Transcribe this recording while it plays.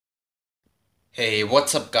Hey,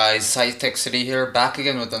 what's up guys? SciTech City here, back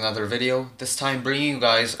again with another video. This time bringing you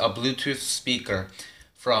guys a Bluetooth speaker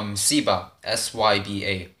from Syba,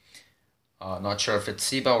 S-Y-B-A. Not sure if it's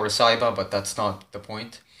Syba or Syba, but that's not the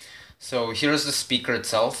point. So here's the speaker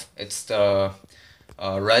itself. It's the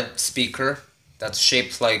red speaker that's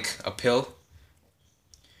shaped like a pill.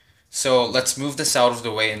 So let's move this out of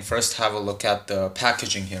the way and first have a look at the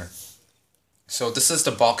packaging here. So this is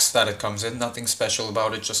the box that it comes in, nothing special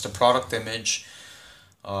about it, just a product image,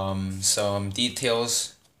 some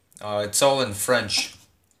details. It's all in French.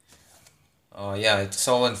 Yeah, it's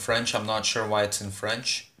all in French. I'm not sure why it's in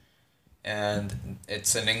French. And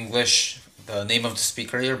it's in English. The name of the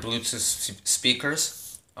speaker here, Bluetooth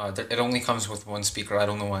speakers. It only comes with one speaker. I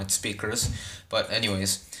don't know why it's speakers. But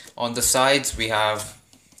anyways, on the sides we have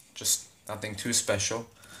just nothing too special.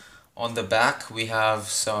 On the back we have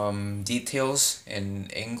some details in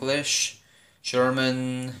English,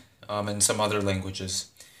 German, and some other languages.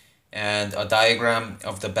 And a diagram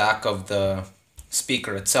of the back of the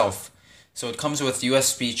speaker itself. So it comes with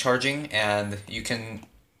USB charging, and you can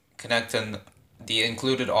connect the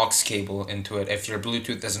included aux cable into it if your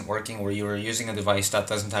Bluetooth isn't working or you are using a device that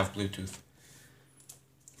doesn't have Bluetooth.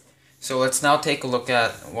 So let's now take a look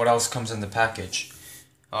at what else comes in the package.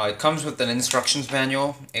 It comes with an instructions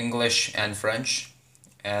manual, English and French,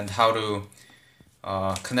 and how to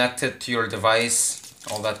connect it to your device,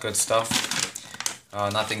 all that good stuff.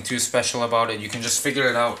 Nothing too special about it. You can just figure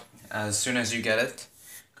it out as soon as you get it,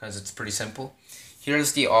 because it's pretty simple.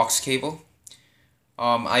 Here's the aux cable.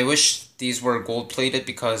 I wish these were gold-plated,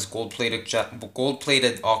 because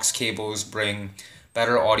gold-plated aux cables bring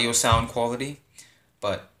better audio sound quality,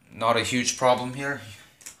 but not a huge problem here.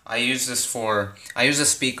 I use this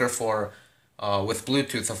speaker for with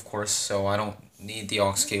Bluetooth, of course, so I don't need the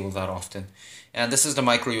aux cable that often. And this is the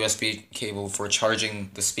micro USB cable for charging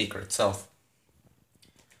the speaker itself.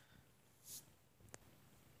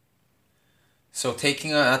 So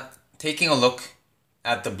taking a look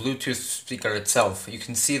at the Bluetooth speaker itself, you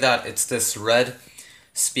can see that it's this red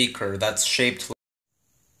speaker that's shaped like...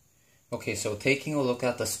 Okay, so taking a look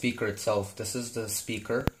at the speaker itself, this is the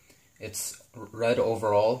speaker. It's red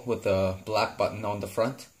overall with a black button on the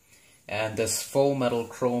front, and this faux metal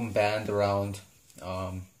chrome band around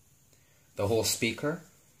the whole speaker,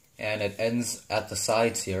 and it ends at the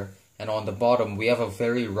sides here. And on the bottom we have a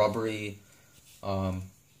very rubbery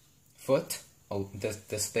foot,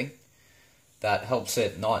 this thing, that helps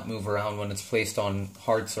it not move around when it's placed on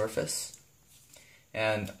hard surface.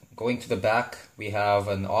 And going to the back, we have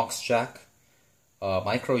an aux jack,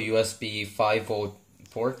 micro USB 5-volt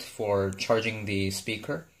port for charging the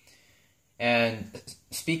speaker. And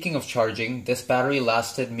speaking of charging, this battery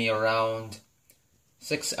lasted me around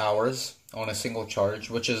 6 hours on a single charge,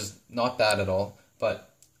 which is not bad at all,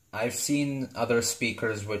 but I've seen other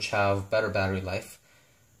speakers which have better battery life,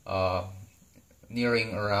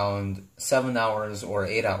 nearing around 7 hours or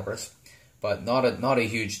 8 hours, but not a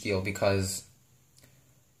huge deal, because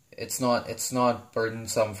it's not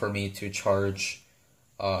burdensome for me to charge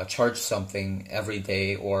something every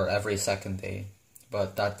day or every second day,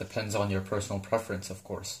 but that depends on your personal preference, of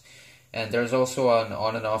course. And there's also an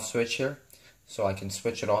on and off switch here, so I can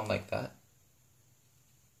switch it on like that,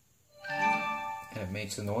 and it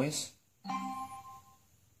makes a noise,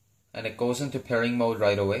 and it goes into pairing mode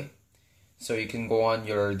right away. So you can go on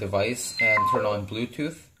your device and turn on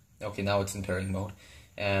Bluetooth. Okay, now it's in pairing mode,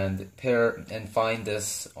 and pair and find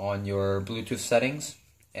this on your Bluetooth settings,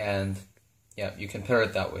 and yeah, you can pair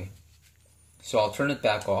it that way. So I'll turn it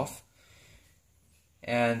back off,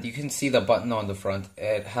 and you can see the button on the front.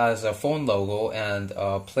 It has a phone logo and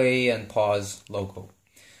a play and pause logo.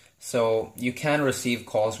 So you can receive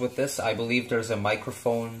calls with this. I believe there's a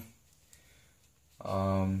microphone.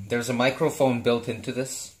 There's a microphone built into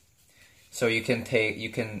this, so you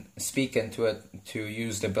can speak into it to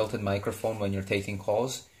use the built-in microphone when you're taking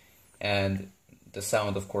calls, and the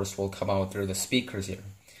sound, of course, will come out through the speakers here.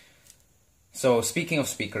 So speaking of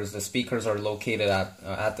speakers, the speakers are located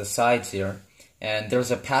at the sides here, and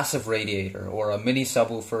there's a passive radiator or a mini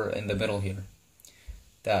subwoofer in the middle here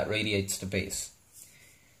that radiates the bass.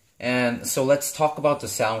 And so let's talk about the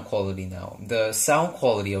sound quality now. The sound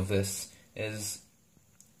quality of this is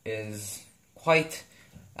quite...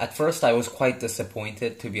 At first I was quite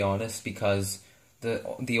disappointed, to be honest, because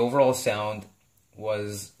the overall sound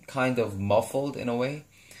was kind of muffled in a way,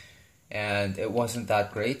 and it wasn't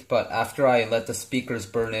that great. But after I let the speakers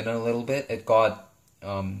burn in a little bit, it got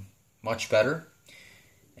much better,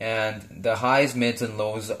 and the highs, mids, and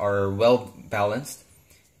lows are well balanced,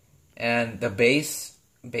 and the bass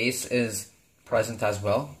is present as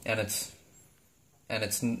well, and and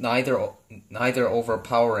it's neither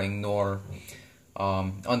overpowering nor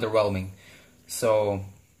underwhelming. So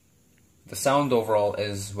the sound overall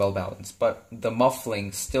is well balanced, but the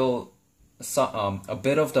muffling still, a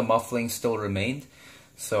bit of the muffling still remained,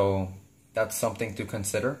 so that's something to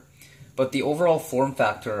consider. But the overall form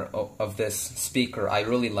factor of this speaker, I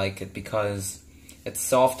really like it because it's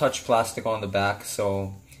soft touch plastic on the back,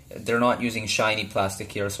 so they're not using shiny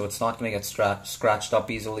plastic here, so it's not going to get scratched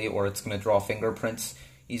up easily, or it's going to draw fingerprints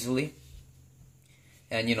easily.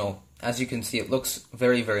 And you know, as you can see, it looks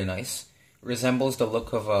very, very nice. It resembles the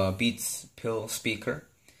look of a Beats Pill speaker.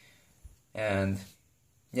 And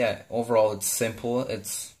yeah, overall it's simple.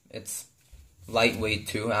 It's lightweight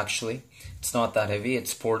too, actually. It's not that heavy,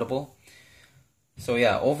 it's portable. So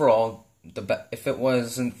yeah, overall, if it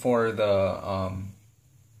wasn't for the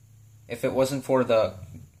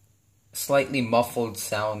slightly muffled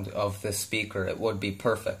sound of this speaker, it would be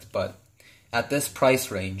perfect. But at this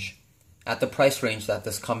price range, at the price range that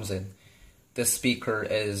this comes in, this speaker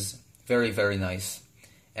is very, very nice,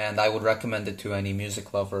 and I would recommend it to any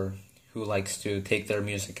music lover who likes to take their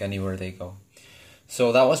music anywhere they go.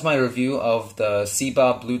 So that was my review of the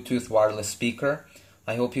Syba Bluetooth wireless speaker.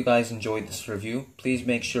 I hope you guys enjoyed this review. Please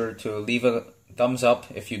make sure to leave a thumbs up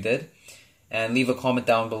if you did, and leave a comment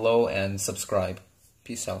down below and subscribe.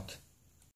 Peace out.